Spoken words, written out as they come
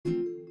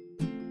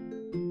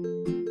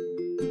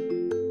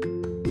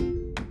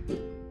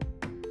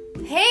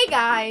Hey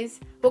guys,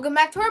 welcome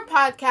back to our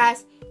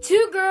podcast,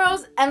 Two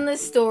Girls,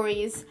 Endless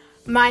Stories.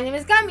 My name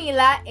is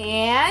Camila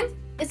and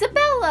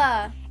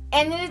Isabella.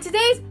 And in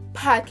today's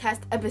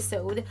podcast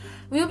episode,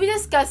 we will be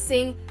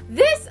discussing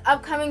this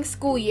upcoming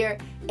school year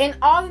and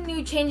all the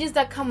new changes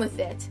that come with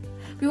it.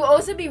 We will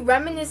also be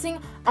reminiscing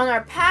on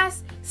our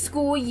past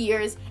school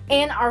years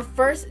and our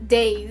first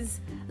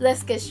days.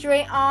 Let's get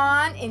straight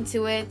on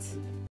into it.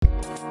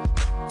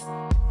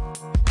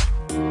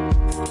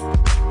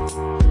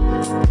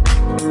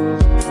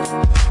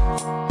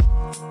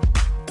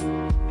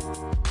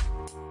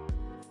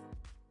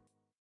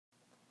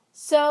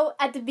 So,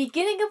 at the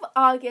beginning of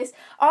August,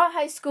 our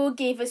high school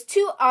gave us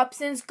two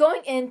options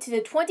going into the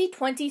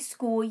 2020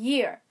 school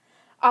year.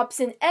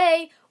 Option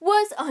A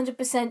was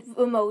 100%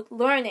 remote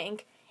learning,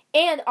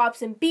 and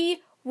option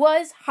B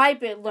was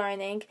hybrid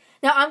learning.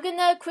 Now, I'm going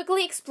to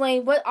quickly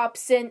explain what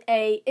option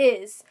A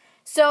is.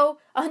 So,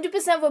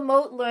 100%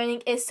 remote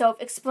learning is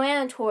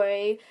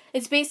self-explanatory.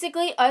 It's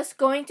basically us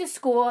going to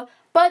school,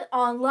 but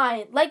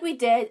online, like we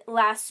did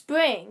last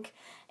spring.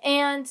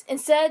 And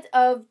instead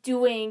of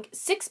doing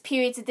 6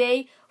 periods a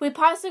day, we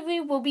possibly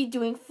will be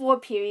doing 4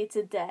 periods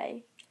a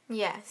day.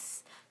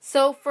 Yes.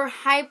 So for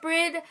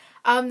hybrid,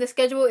 the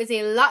schedule is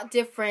a lot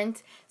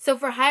different. So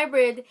for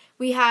hybrid,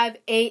 we have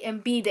A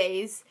and B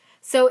days.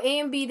 So A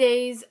and B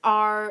days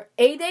are,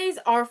 A days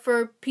are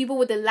for people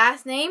with the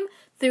last name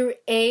through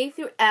A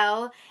through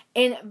L,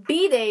 and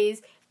B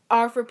days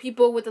are for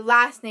people with the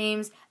last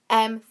names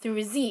M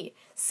through Z.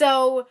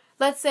 So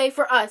let's say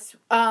for us,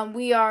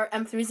 we are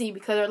M through Z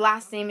because our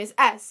last name is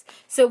S.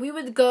 So we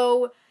would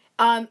go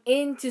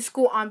into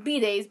school on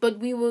B days, but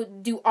we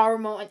would do our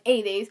remote on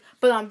A days.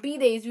 But on B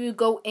days, we would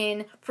go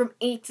in from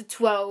 8 to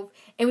 12,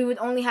 and we would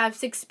only have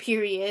 6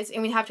 periods,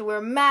 and we'd have to wear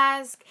a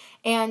mask,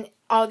 and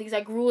all these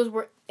rules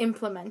were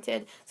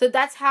implemented. So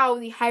that's how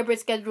the hybrid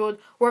schedule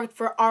worked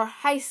for our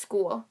high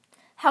school.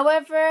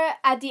 However,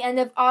 at the end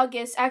of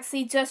August,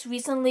 actually just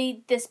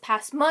recently, this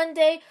past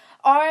Monday,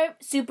 our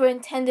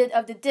superintendent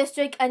of the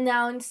district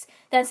announced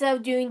that instead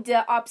of doing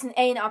the option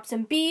A and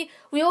option B,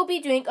 we will be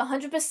doing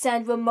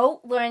 100%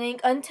 remote learning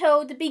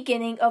until the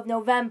beginning of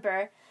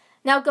November.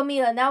 Now,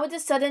 Camila, now with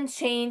the sudden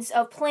change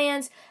of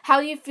plans,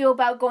 how do you feel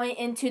about going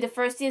into the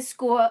first day of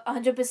school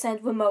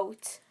 100%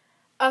 remote?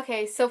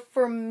 Okay, so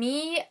for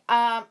me,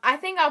 I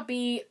think I'll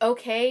be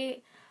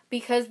okay.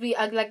 Because we,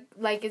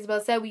 like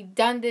Isabel said, we've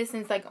done this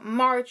since,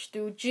 March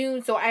through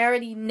June. So I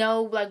already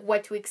know,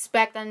 what to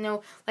expect. I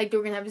know, we're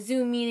going to have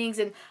Zoom meetings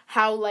and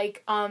how,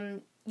 the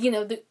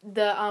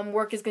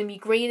work is going to be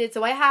graded.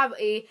 So I have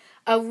a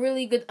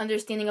really good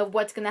understanding of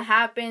what's going to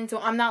happen. So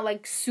I'm not,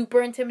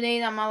 super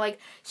intimidated. I'm not,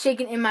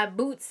 shaking in my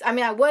boots. I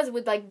mean, I was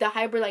with, the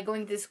hybrid,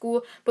 going to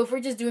school. But if we're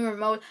just doing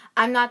remote,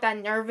 I'm not that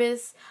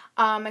nervous.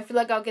 I feel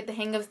like I'll get the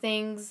hang of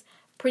things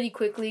pretty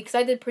quickly because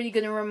I did pretty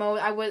good in remote.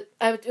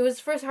 It was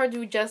first hard to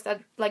adjust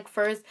at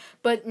first,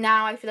 but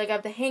now I feel like I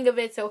have the hang of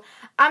it, so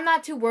I'm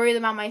not too worried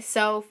about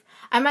myself.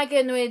 I might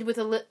get annoyed with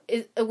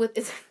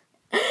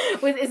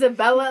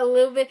Isabella a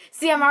little bit.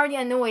 See, I'm already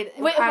annoyed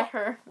at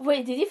her.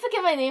 Wait, did you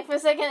forget my name for a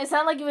second? It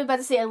sounded like you were about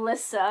to say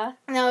Alyssa.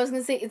 No, I was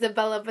gonna say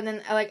Isabella, but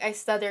then I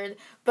stuttered.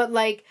 But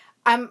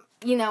I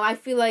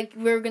feel like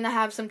we're gonna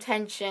have some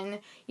tension,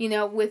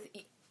 with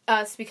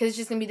us because it's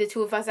just gonna be the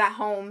two of us at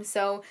home,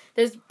 so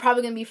there's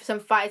probably gonna be some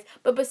fights.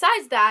 But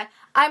besides that,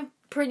 I'm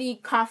pretty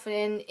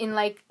confident in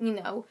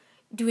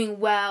doing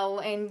well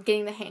and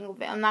getting the hang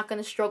of it. I'm not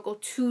gonna struggle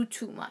too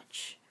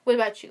much. What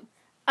about you?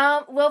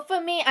 Well, for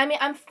me,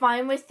 I'm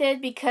fine with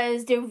it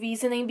because their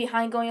reasoning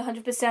behind going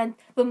 100%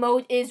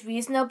 remote is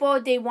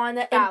reasonable. They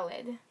wanna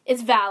valid.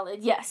 It's valid,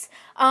 yes.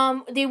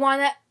 They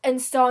wanna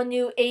install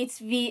new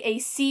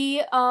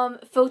HVAC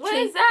filtration. What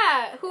is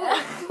that?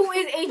 Who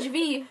is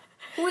HV?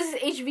 Who is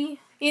HV?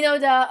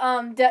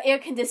 The air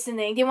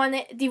conditioning. They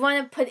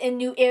wanna put in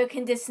new air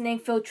conditioning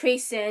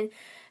filtration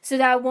so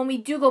that when we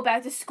do go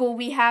back to school,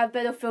 we have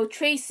better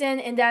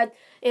filtration and that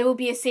it will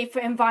be a safer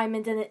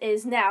environment than it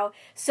is now.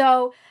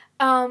 So,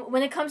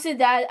 when it comes to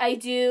that, I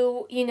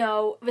do,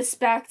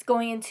 respect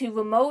going into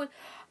remote.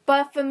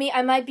 But for me,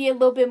 I might be a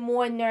little bit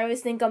more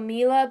nervous than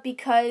Camila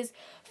because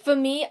for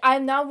me,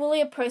 I'm not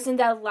really a person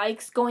that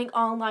likes going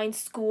online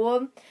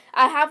school.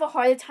 I have a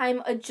harder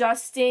time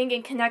adjusting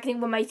and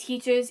connecting with my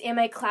teachers and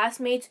my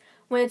classmates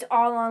when it's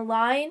all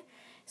online.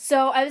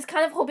 So I was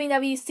kind of hoping that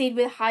we stayed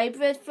with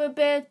hybrid for a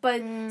bit,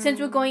 but since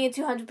we're going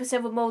into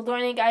 100% remote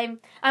learning,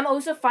 I'm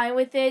also fine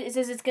with it. It's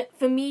just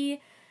for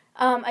me,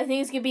 I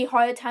think it's gonna be a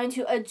harder time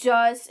to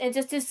adjust and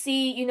just to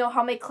see,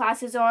 how my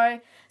classes are.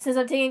 Since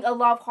I'm taking a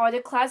lot of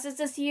harder classes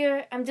this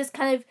year, I'm just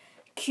kind of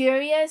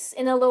curious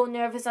and a little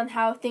nervous on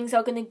how things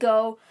are going to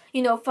go,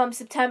 from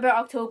September,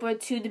 October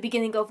to the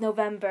beginning of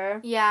November.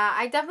 Yeah,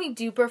 I definitely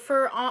do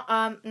prefer,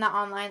 not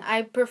online.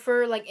 I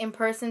prefer, in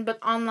person, but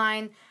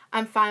online,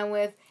 I'm fine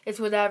with. It's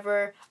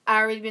whatever. I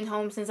already been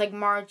home since,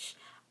 March.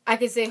 I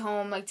could stay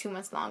home, 2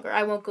 months longer.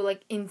 I won't go,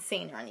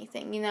 insane or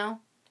anything,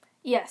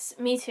 Yes,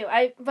 me too.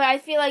 But I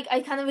feel like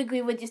I kind of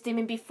agree with your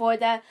statement before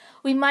that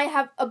we might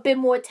have a bit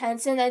more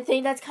tension. I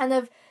think that's kind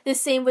of the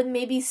same with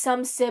maybe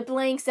some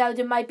siblings, that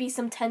there might be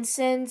some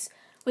tensions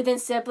within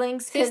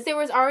siblings. Since there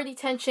was already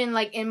tension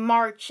like in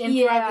March and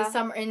throughout the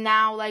summer, and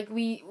now like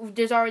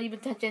there's already been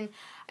tension.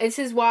 This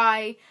is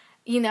why,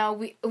 you know,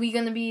 we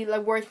gonna be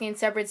like working in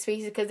separate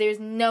spaces, because there's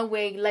no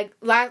way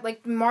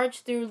like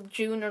March through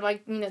June, or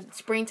like, you know,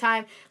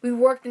 springtime, we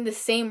worked in the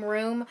same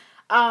room.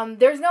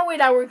 There's no way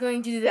that we're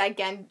going to do that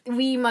again.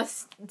 We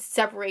must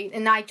separate,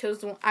 and I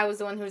was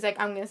the one who was like,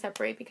 I'm gonna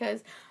separate,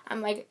 because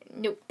I'm like,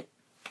 nope.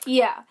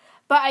 Yeah.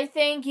 But I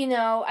think, you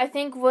know,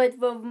 with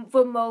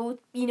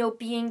remote, you know,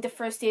 being the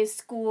first day of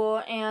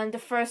school and the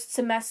first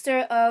semester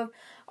of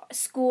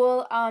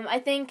school, I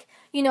think,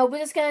 you know, we're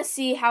just going to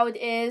see how it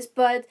is.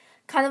 But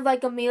kind of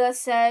like Amila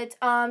said,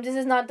 this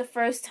is not the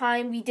first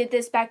time. We did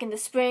this back in the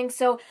spring.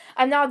 So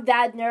I'm not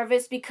that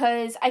nervous,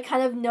 because I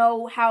kind of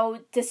know how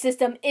the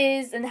system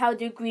is and how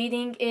the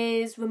grading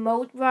is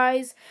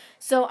remote-wise.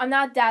 So I'm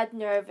not that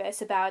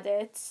nervous about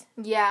it.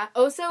 Yeah.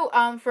 Also,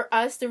 for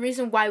us, the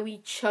reason why we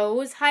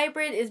chose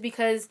hybrid is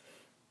because,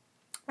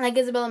 like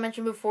Isabella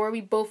mentioned before, we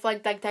both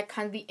like that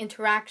kind of the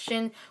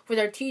interaction with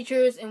our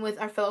teachers and with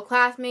our fellow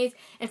classmates.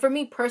 And for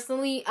me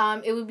personally,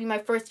 it would be my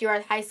first year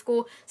at high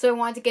school, so I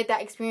wanted to get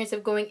that experience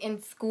of going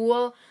in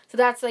school. So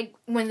that's like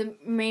one of the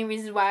main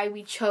reasons why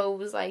we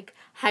chose like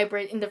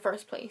hybrid in the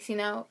first place, you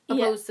know,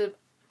 opposed to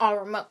all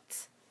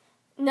remote.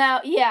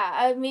 Now,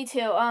 yeah, me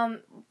too.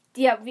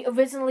 We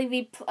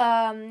originally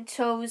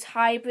chose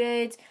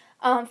hybrid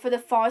for the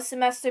fall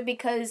semester,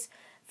 because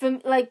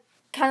from like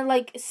kind of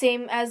like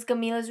same as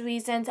Gamila's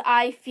reasons,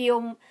 I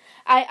feel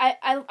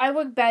I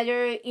work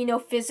better, you know,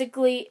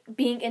 physically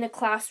being in a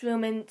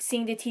classroom and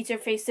seeing the teacher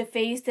face to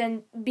face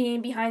than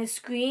being behind a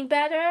screen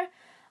better.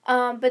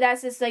 But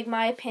that's just like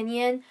my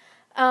opinion.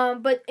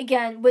 But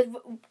again, with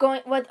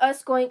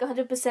us going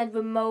 100%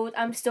 remote,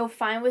 I'm still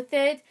fine with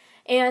it.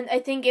 And I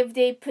think if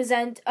they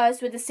present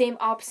us with the same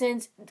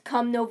options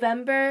come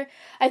November,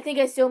 I think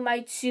I still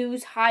might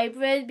choose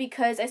hybrid,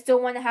 because I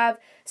still want to have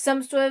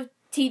some sort of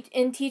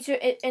teacher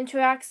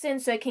interaction,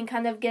 so I can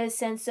kind of get a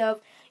sense of,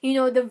 you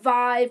know, the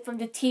vibe from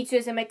the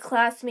teachers and my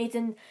classmates,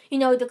 and, you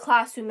know, the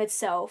classroom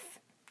itself.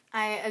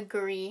 I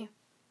agree.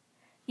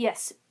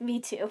 Yes, me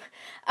too.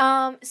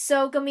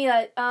 So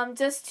Gamila,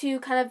 just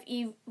to kind of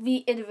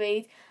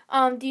reiterate,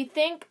 do you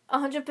think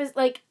 100%,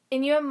 like,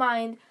 in your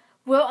mind,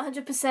 will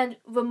 100%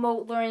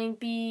 remote learning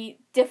be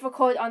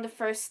difficult on the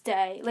first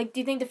day? Like,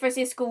 do you think the first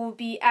day of school will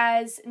be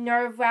as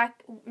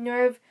nerve-wracking,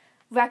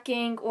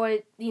 or,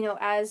 you know,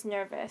 as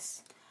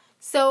nervous?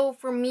 So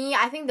for me,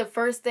 I think the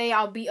first day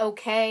I'll be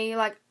okay.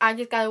 Like, I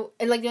just gotta,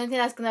 like, the only thing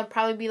that's gonna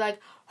probably be like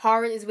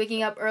hard is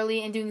waking up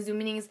early and doing Zoom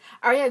meetings.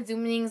 I already had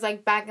Zoom meetings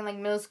like back in like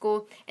middle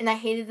school, and I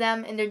hated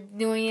them, and they're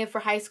doing it for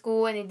high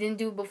school, and they didn't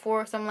do it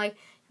before, so I'm like,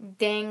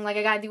 dang, like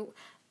I gotta do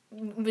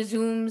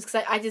Zooms,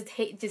 because I just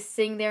hate just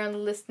sitting there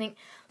and listening.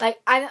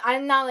 Like,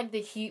 I'm not like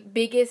the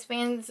biggest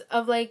fans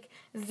of like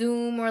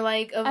Zoom or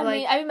like of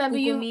I remember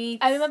Google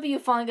Meets. I remember you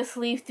falling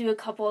asleep through a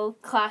couple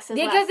classes.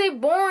 Yeah, because they're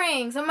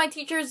boring. Some of my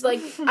teachers,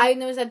 like, I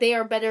noticed that they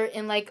are better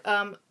in like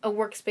a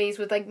workspace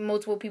with like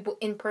multiple people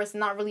in person,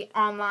 not really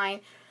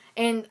online,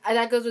 and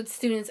that goes with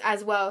students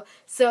as well.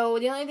 So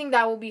the only thing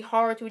that will be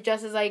hard to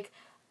adjust is like,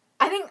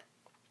 I think,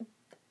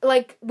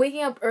 like,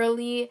 waking up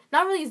early,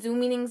 not really Zoom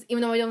meetings,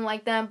 even though I don't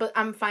like them, but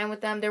I'm fine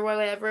with them, they're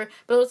whatever,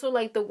 but also,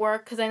 like, the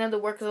work, because I know the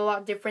work is a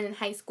lot different in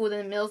high school than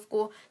in middle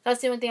school.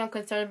 That's the only thing I'm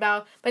concerned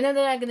about, but I know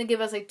they're not going to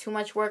give us, like, too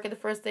much work at the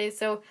first day,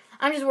 so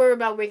I'm just worried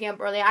about waking up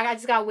early. I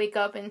just gotta wake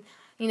up and,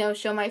 you know,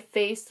 show my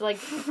face to, like,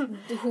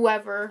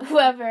 whoever's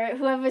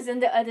in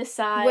the other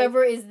side.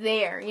 Whoever is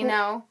there, you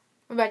know?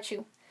 What about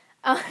you?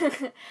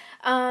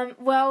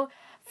 Well,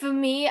 for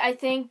me, I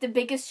think the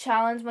biggest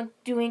challenge when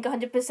doing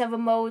 100%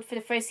 remote for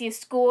the first day of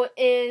school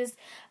is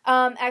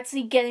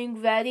actually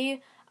getting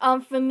ready.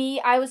 For me,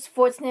 I was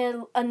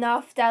fortunate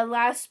enough that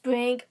last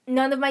spring,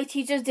 none of my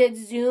teachers did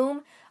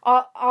Zoom.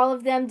 All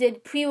of them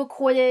did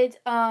pre-recorded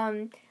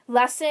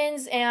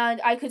lessons,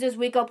 and I could just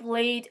wake up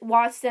late,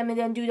 watch them, and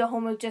then do the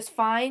homework just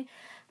fine.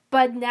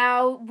 But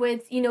now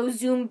with, you know,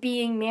 Zoom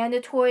being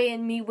mandatory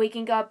and me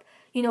waking up,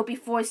 you know,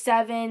 before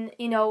 7,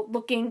 you know,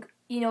 looking,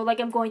 you know, like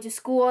I'm going to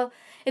school,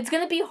 it's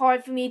going to be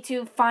hard for me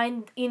to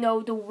find, you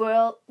know, the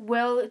will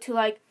to,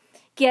 like,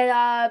 get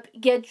up,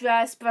 get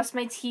dressed, brush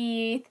my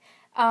teeth,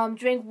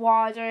 drink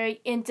water,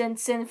 and then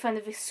sit in front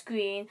of a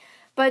screen.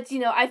 But, you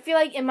know, I feel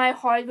like in my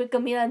heart with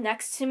Gamila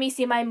next to me,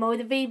 she might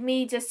motivate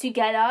me just to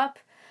get up.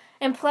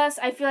 And plus,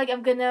 I feel like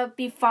I'm going to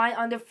be fine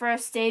on the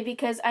first day,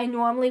 because I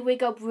normally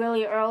wake up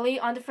really early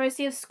on the first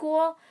day of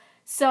school.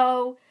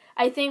 So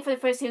I think for the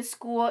first day of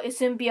school, it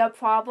shouldn't be a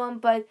problem,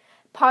 but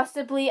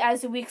possibly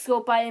as the weeks go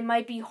by, it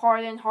might be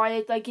harder and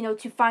harder, like, you know,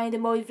 to find the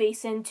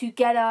motivation to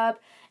get up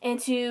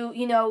and to,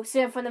 you know,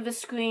 sit in front of a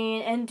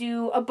screen and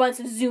do a bunch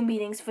of Zoom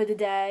meetings for the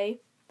day.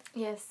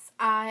 Yes,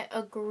 I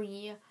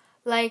agree.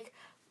 Like,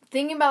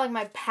 thinking about, like,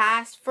 my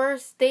past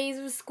first days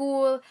of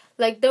school,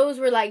 like, those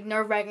were, like,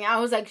 nerve-wracking. I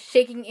was, like,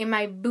 shaking in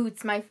my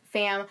boots, my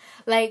fam.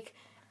 Like,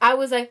 I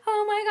was like,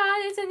 oh my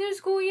god, it's a new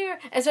school year.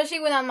 Especially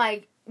when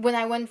when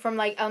I went from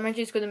like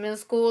elementary school to middle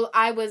school,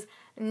 I was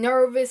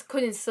nervous,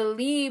 couldn't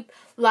sleep,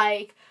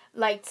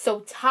 so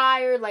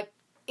tired, like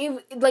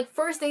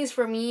first days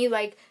for me,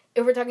 like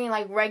if we're talking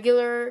like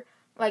regular,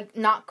 like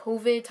not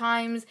COVID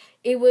times,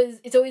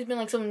 it's always been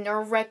like so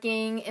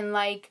nerve-wracking, and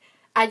like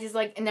I just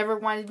like never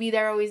wanted to be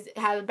there. I always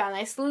had a bad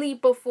night's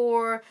sleep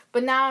before,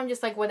 but now I'm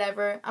just like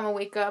whatever. I'm gonna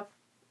wake up,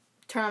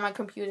 turn on my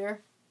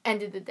computer,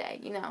 end of the day,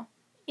 you know.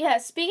 Yeah,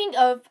 speaking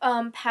of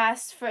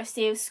past first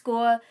day of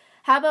school,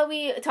 how about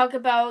we talk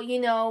about,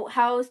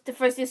 how the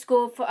first day of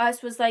school for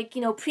us was like,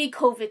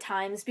 pre-COVID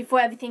times,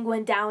 before everything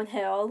went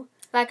downhill.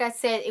 Like I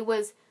said, it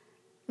was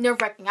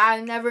nerve-wracking.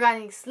 I never got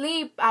any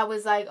sleep. I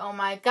was like, oh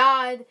my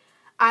god.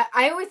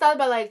 I always thought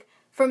about, like,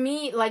 for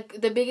me,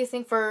 like, the biggest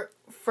thing for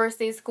first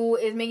day of school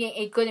is making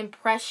a good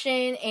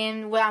impression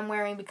in what I'm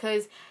wearing,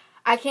 because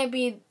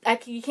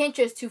you can't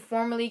just too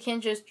formally, you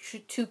can't just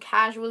too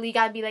casually, you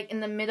gotta be, like,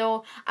 in the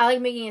middle. I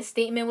like making a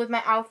statement with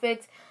my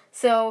outfits.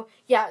 So,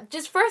 yeah,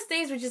 just first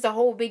days were just a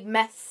whole big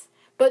mess.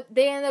 But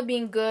they end up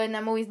being good, and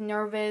I'm always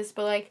nervous,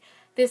 but, like,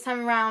 this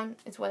time around,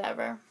 it's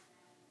whatever.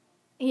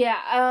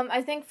 Yeah,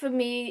 I think for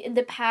me, in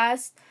the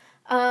past,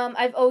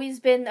 I've always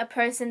been a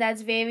person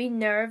that's very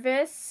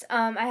nervous.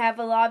 I have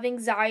a lot of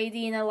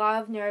anxiety and a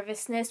lot of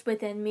nervousness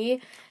within me.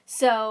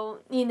 So,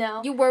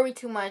 You worry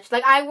too much.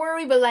 Like, I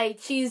worry, but, like,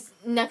 she's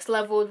next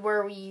level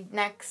worry.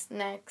 Next.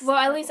 Well,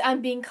 at least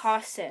I'm being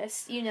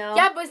cautious,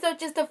 Yeah, but so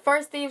just the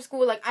first day of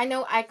school, like, I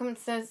know I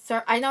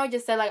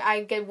just said, like,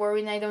 I get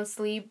worried and I don't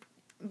sleep.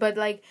 But,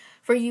 like,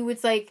 for you,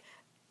 it's, like,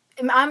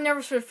 I'm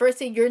nervous for the first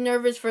day. You're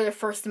nervous for the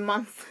first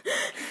month.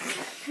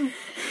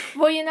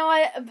 Well, you know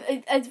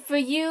what? For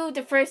you,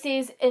 the first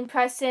day's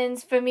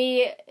impressions, for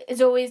me, is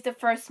always the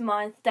first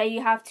month that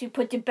you have to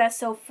put your best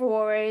self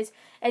forward.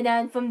 And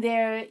then from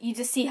there, you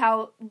just see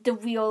how the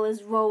wheel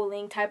is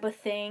rolling type of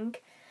thing.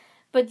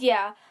 But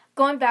yeah,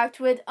 going back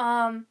to it,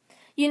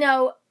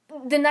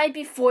 the night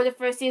before the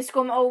first day of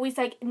school, I'm always,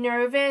 like,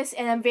 nervous,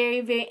 and I'm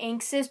very, very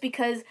anxious,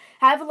 because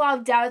I have a lot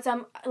of doubts.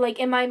 I'm, like,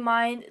 in my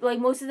mind, like,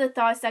 most of the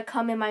thoughts that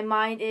come in my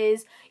mind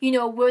is,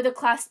 will the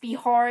class be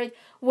hard?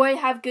 Will I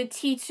have good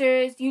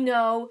teachers?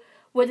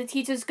 What the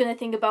teacher's going to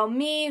think about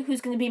me? Who's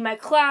going to be in my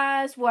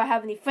class? Will I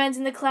have any friends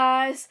in the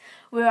class?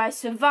 Will I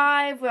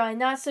survive? Will I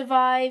not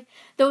survive?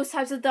 Those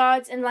types of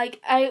thoughts, and,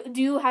 like, I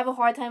do have a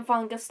hard time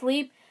falling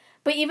asleep.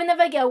 But even if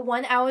I get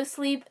 1 hour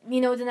sleep, the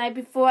night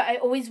before, I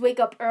always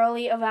wake up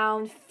early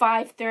around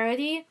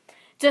 5:30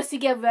 just to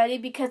get ready,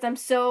 because I'm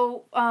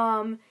so,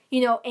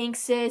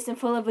 anxious and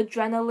full of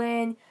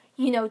adrenaline,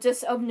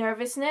 just of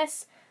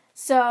nervousness.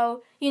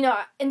 So,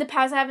 in the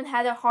past, I haven't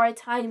had a hard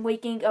time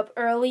waking up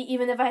early,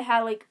 even if I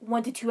had, like,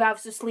 1 to 2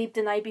 hours of sleep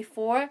the night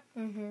before.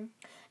 Mm-hmm.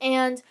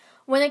 And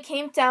when it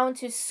came down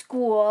to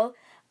school,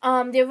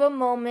 there were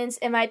moments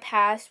in my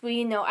past where,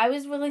 I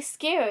was really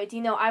scared.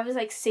 I was,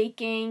 like,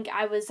 shaking.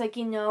 I was, like,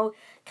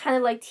 kind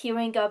of, like,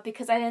 tearing up,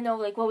 because I didn't know,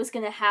 like, what was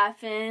going to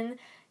happen.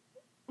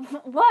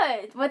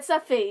 What? What's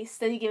that face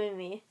that you're giving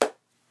me?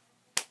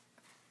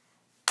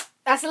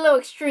 That's a little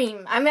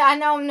extreme. I mean, I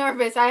know I'm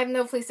nervous. I have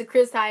no place to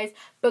criticize,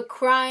 but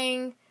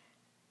crying.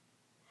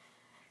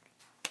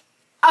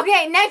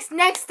 Okay, next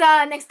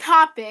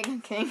topic.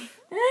 Okay.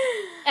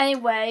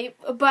 Anyway,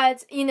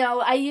 but,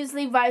 I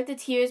usually wipe the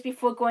tears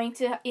before going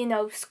to,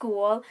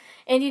 school.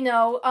 And,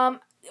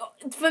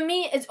 for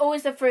me, it's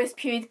always the first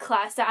period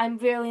class that I'm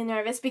really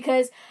nervous,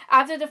 because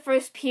after the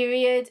first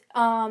period,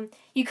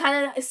 you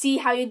kind of see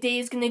how your day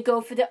is going to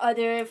go for the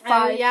other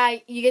 5. Yeah,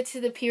 you get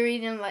to the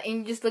period and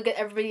you just look at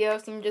everybody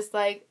else and you're just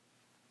like,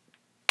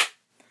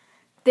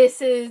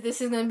 this is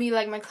going to be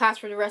like my class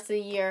for the rest of the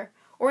year.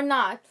 Or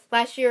not.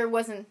 Last year it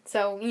wasn't,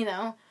 so,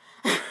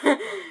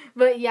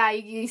 But yeah,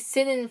 you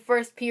sit in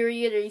first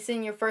period, or you sit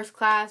in your first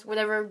class,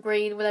 whatever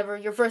grade, whatever,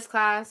 your first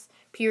class,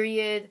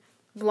 period,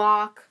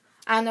 block.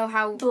 I don't know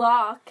how...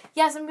 Block?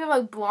 Yeah, some people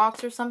have, like,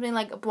 blocks or something,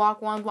 like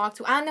block 1, block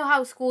 2. I don't know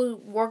how schools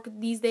work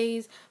these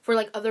days for,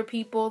 like, other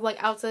people,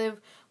 like, outside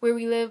of where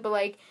we live, but,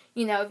 like,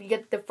 if you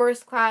get the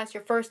first class,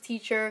 your first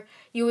teacher,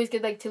 you always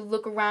get, like, to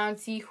look around,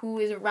 see who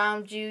is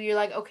around you. You're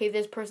like, okay,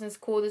 this person's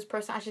cool, this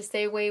person I should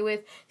stay away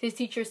with, this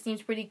teacher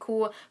seems pretty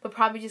cool, but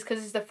probably just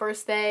because it's the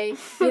first day.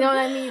 You know what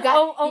I mean?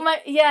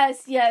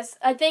 Yes.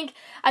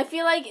 I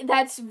feel like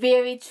that's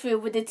very true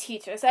with the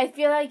teachers. I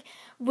feel like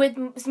with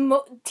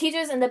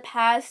teachers in the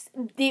past,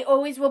 they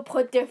always will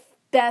put their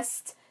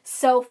best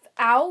self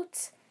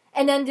out,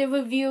 and then they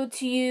reveal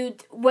to you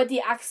what they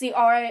actually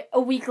are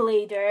a week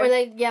later.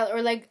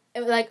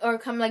 Or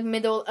come like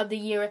middle of the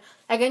year.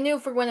 Like I knew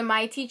for one of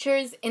my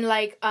teachers in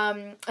like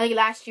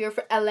last year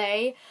for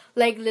LA,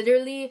 like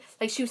literally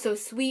like she was so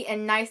sweet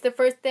and nice the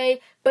first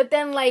day, but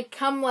then like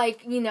come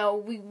like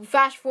we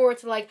fast forward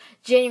to like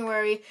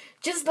January,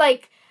 just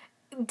like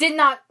did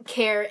not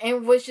care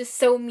and was just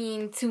so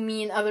mean to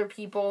me and other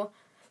people.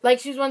 Like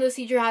she was one of those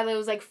teachers who had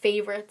those like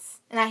favorites,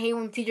 and I hate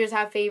when teachers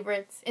have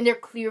favorites and they're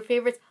clear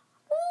favorites.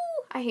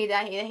 Ooh, I hate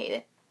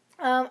it.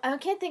 I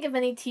can't think of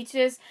any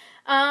teachers.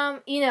 I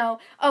know.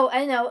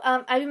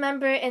 I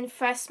remember in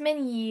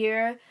freshman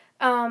year,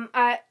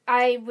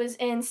 I was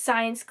in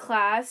science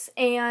class,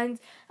 and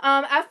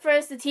at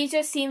first the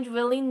teacher seemed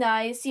really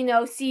nice.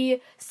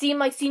 She seemed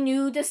like she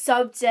knew the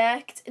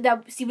subject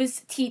that she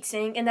was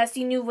teaching, and that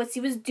she knew what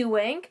she was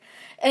doing.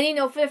 And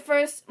for the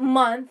first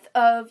month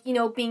of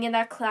being in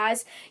that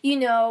class,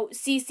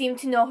 she seemed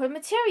to know her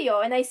material,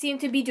 and I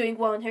seemed to be doing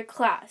well in her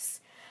class.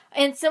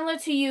 And similar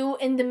to you,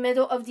 in the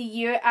middle of the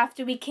year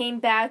after we came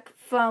back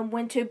from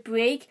winter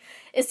break,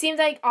 it seemed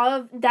like all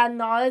of that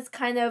knowledge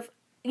kind of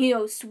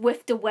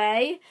swift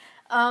away,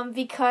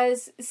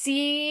 because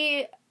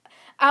I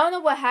don't know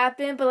what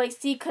happened, but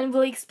she couldn't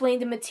really explain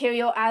the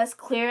material as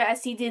clear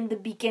as she did in the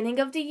beginning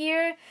of the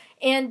year,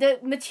 and the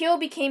material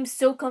became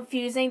so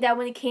confusing that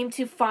when it came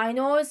to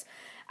finals,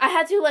 I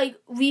had to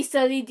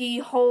restudy the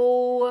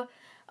whole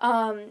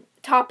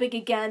topic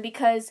again,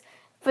 because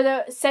for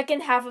the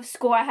second half of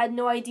school, I had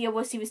no idea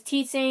what she was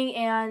teaching,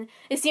 and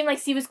it seemed like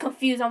she was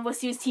confused on what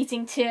she was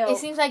teaching too. It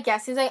seems like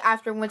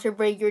after winter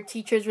break, your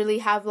teachers really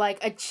have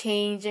a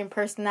change in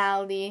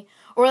personality,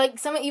 or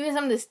some of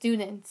the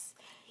students.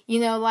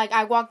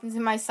 I walked into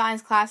my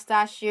science class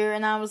last year,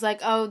 and I was like,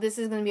 oh, this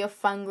is gonna be a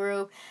fun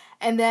group.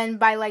 And then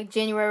by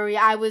January,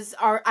 I was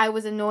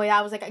annoyed.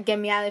 I was like, get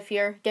me out of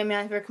here.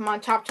 Come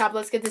on, chop.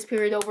 Let's get this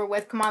period over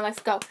with. Come on, let's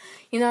go.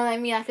 You know what I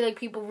mean? I feel like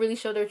people really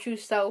show their true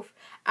self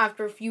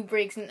after a few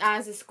breaks, and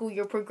as the school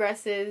year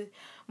progresses,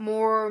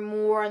 more and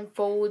more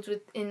unfolds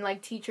within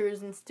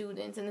teachers and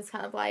students, and it's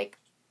kind of why?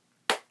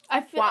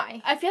 I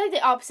feel like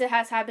the opposite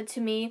has happened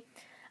to me.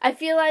 I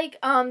feel like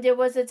there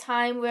was a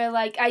time where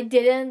I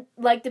didn't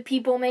like the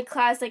people in my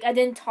class. I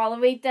didn't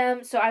tolerate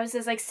them, so I was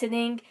just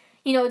sitting,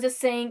 just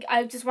saying,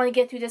 I just want to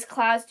get through this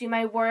class, do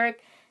my work,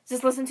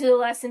 just listen to the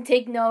lesson,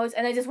 take notes,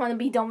 and I just want to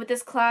be done with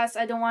this class.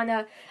 I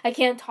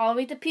can't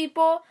tolerate the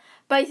people.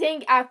 But I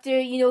think after,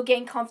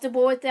 getting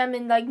comfortable with them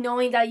and,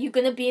 knowing that you're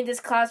going to be in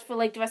this class for,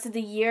 the rest of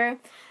the year,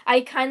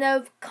 I kind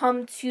of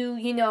come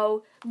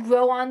to,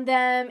 grow on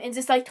them and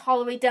just,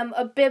 tolerate them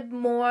a bit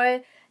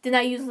more than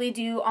I usually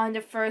do on the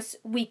first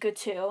week or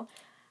two.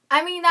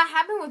 I mean, that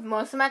happened with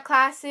most of my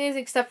classes,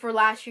 except for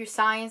last year's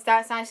science.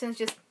 That science is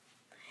just...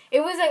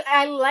 It was,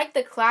 I liked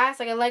the class,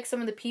 I liked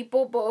some of the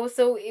people, but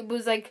also it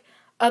was,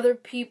 other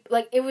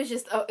people, it was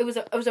just, it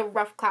was a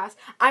rough class.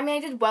 I mean,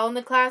 I did well in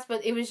the class,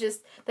 but it was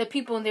just, the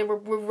people in there were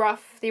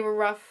rough. They were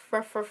rough.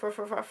 Like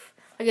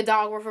a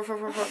dog, rough.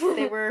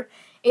 They were,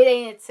 it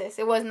ain't it, sis.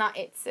 It was not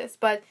it, sis.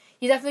 But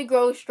you definitely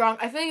grow strong.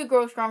 I feel like you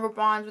grow stronger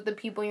bonds with the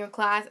people in your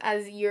class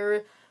as the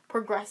year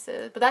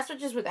progresses. But that's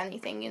just with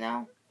anything,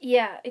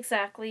 Yeah,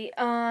 exactly.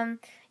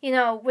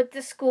 With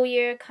the school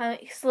year kind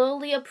of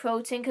slowly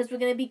approaching, because we're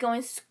going to be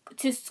going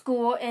to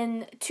school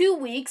in 2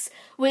 weeks,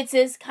 which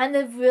is kind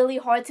of really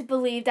hard to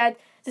believe that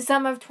the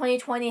summer of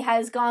 2020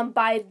 has gone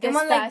by this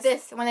fast.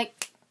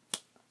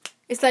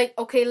 It's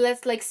okay,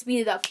 let's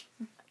speed it up.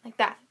 Like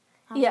that.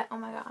 Yeah. Oh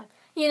my god.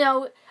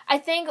 I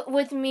think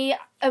with me,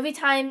 every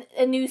time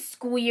a new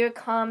school year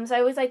comes, I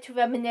always like to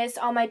reminisce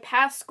on my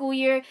past school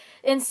year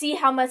and see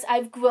how much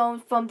I've grown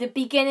from the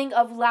beginning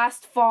of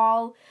last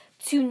fall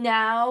to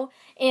now.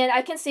 And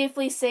I can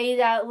safely say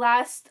that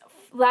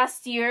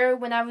last year,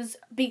 when I was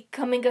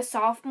becoming a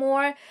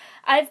sophomore,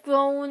 I've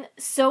grown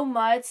so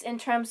much in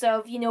terms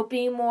of,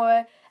 being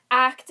more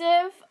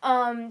active,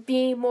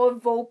 being more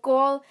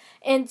vocal,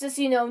 and just,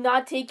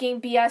 not taking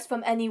BS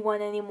from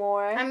anyone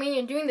anymore. I mean,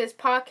 you're doing this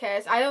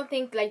podcast. I don't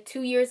think,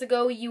 2 years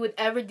ago, you would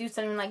ever do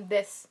something like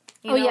this.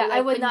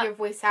 I would not. Putting your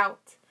voice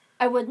out.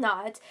 I would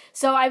not.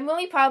 So I'm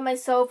really proud of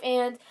myself,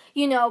 and,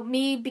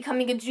 me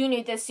becoming a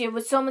junior this year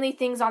with so many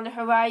things on the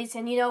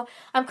horizon,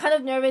 I'm kind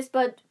of nervous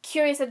but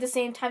curious at the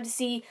same time to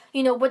see,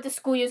 what the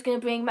school year is going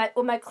to bring,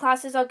 what my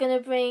classes are going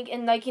to bring,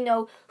 and,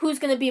 who's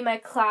going to be in my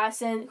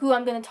class and who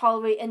I'm going to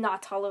tolerate and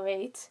not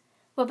tolerate.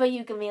 What about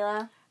you,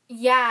 Camila?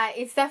 Yeah,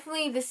 it's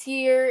definitely, this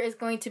year is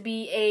going to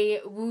be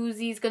a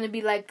woozy. It's going to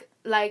be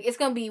it's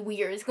going to be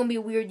weird. It's going to be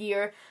a weird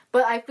year.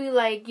 But I feel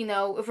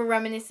if we're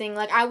reminiscing,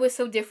 I was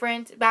so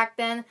different back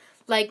then.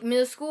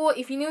 Middle school,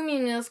 if you knew me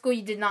in middle school,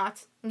 you did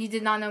not. You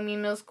did not know me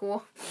in middle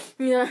school.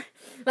 Yeah.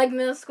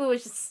 Middle school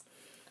was just...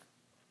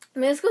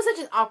 Middle school is such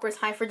an awkward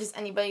time for just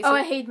anybody. So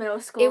I hate middle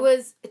school. It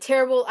was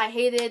terrible. I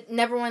hated it.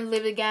 Never want to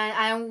live again.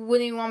 I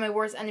wouldn't even want my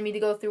worst enemy to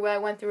go through what I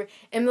went through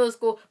in middle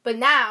school. But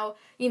now,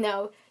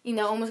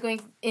 almost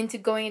going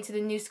into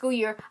the new school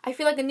year, I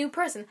feel like a new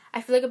person.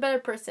 I feel like a better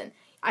person.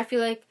 I feel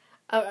like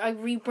a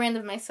rebrand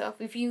of myself.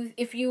 If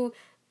you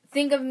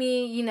think of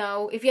me,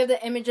 if you have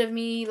the image of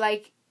me,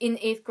 in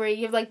 8th grade,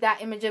 you have,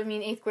 that image of me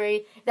in 8th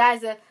grade, that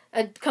is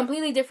a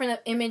completely different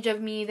image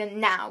of me than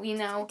now,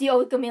 The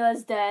old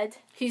Camila's dead.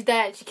 She's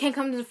dead. She can't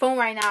come to the phone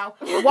right now.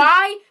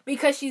 Why?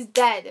 Because she's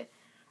dead.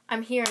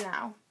 I'm here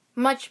now.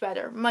 Much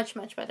better. Much,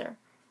 much better.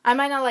 I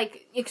might not,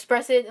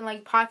 express it in,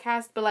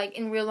 podcast, but,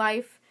 in real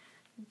life,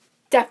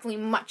 definitely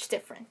much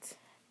different.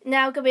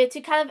 Now, Camila,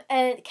 to kind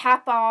of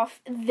cap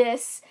off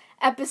this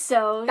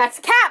episode... That's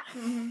cap!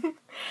 Mm-hmm.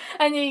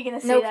 I knew you were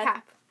going to say no that.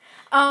 Cap.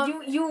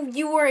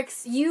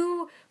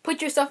 You put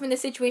yourself in the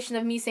situation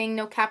of me saying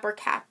no cap or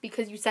cap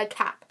because you said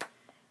cap.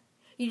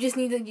 You just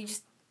need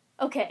to,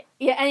 Okay.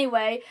 Yeah.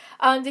 Anyway,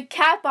 to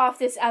cap off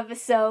this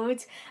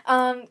episode,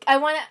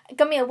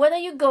 Camila, what are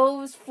your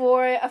goals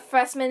for a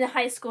freshman in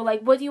high school?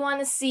 Like, what do you want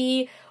to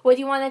see? What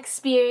do you want to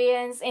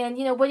experience? And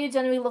what are you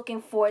generally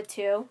looking forward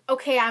to?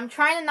 Okay, I'm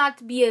trying to not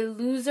to be a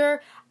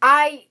loser.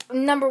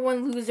 Number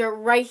one loser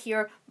right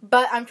here,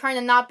 but I'm trying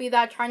to not be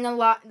that. Trying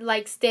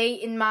to stay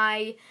in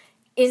my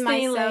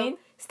lane.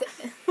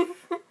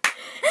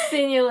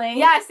 Stay in your lane.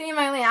 Yeah, stay in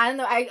my lane. I don't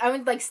know. I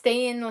would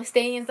stay in.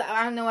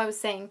 I don't know what I was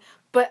saying.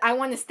 But I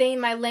want to stay in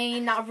my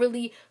lane, not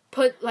really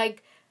put,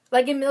 like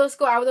in middle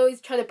school, I would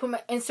always try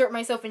to insert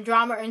myself in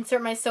drama or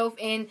insert myself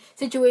in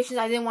situations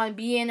I didn't want to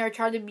be in or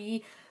try to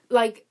be,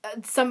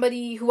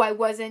 somebody who I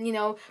wasn't,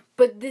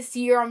 But this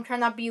year, I'm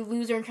trying not to be a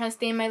loser and trying to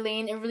stay in my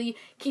lane and really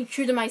keep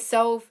true to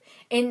myself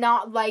and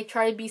not,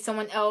 try to be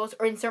someone else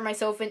or insert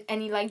myself in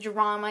any,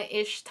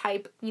 drama-ish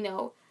type,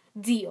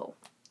 deal.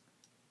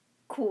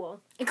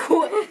 Cool.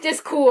 Cool.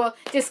 Just cool.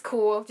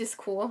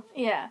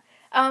 Yeah.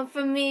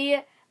 For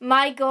me,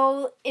 my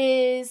goal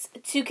is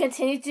to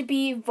continue to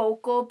be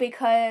vocal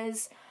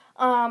because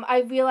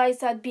I realize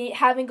that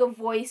having a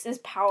voice is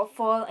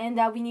powerful and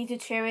that we need to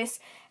cherish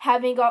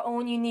having our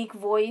own unique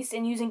voice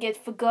and using it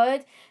for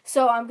good.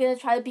 So I'm going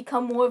to try to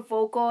become more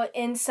vocal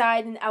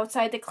inside and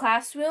outside the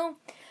classroom.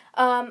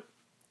 I'm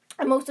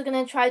also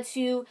going to try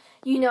to,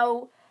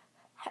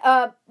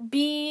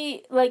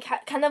 be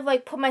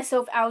put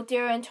myself out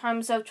there in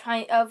terms of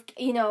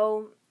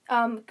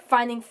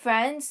finding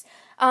friends.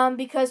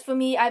 Because for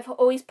me, I've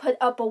always put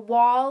up a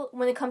wall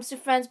when it comes to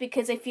friends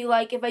because I feel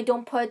like if I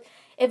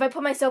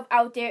put myself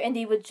out there and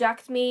they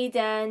reject me,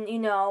 then,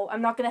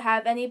 I'm not going to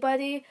have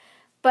anybody.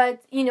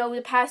 But,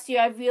 the past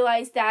year I've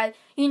realized that,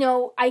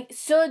 I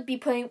should be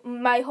putting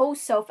my whole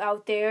self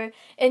out there.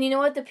 And you know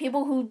what? The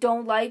people who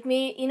don't like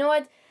me, you know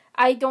what?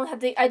 I don't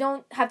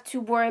have to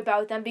worry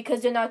about them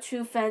because they're not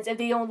true friends if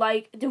they don't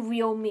like the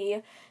real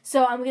me.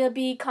 So I'm going to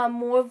become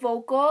more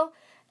vocal.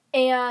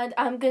 And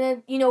I'm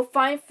going to,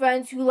 find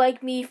friends who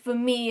like me for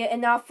me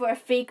and not for a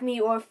fake me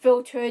or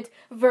filtered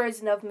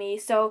version of me.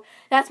 So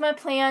that's my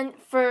plan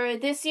for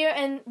this year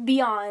and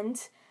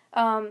beyond.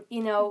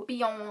 Beyond.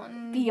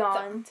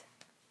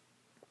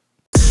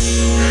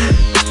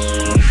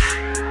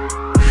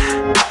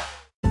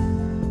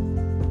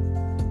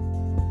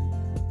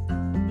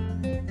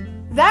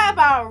 That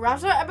about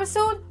wraps our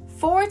episode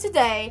for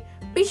today.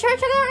 Be sure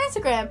to check out our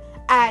Instagram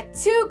at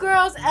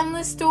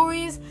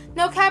 2girlsendlessstories.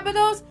 No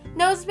capitals,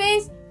 no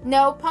space,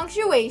 no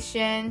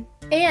punctuation.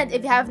 And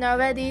if you haven't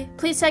already,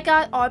 please check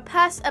out our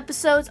past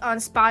episodes on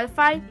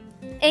Spotify,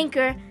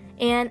 Anchor,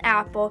 and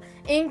Apple,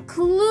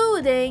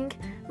 including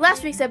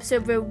last week's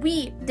episode where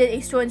we did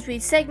a Short and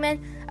Sweet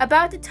segment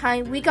about the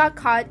time we got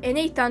caught in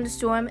a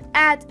thunderstorm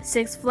at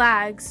Six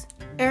Flags.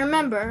 And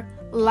remember,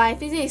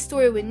 life is a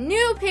story with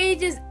new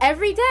pages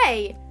every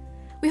day.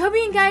 We hope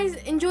you guys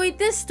enjoyed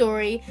this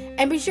story,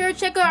 and be sure to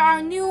check out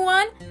our new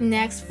one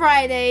next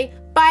Friday.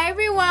 Bye,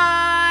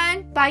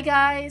 everyone! Bye,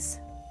 guys!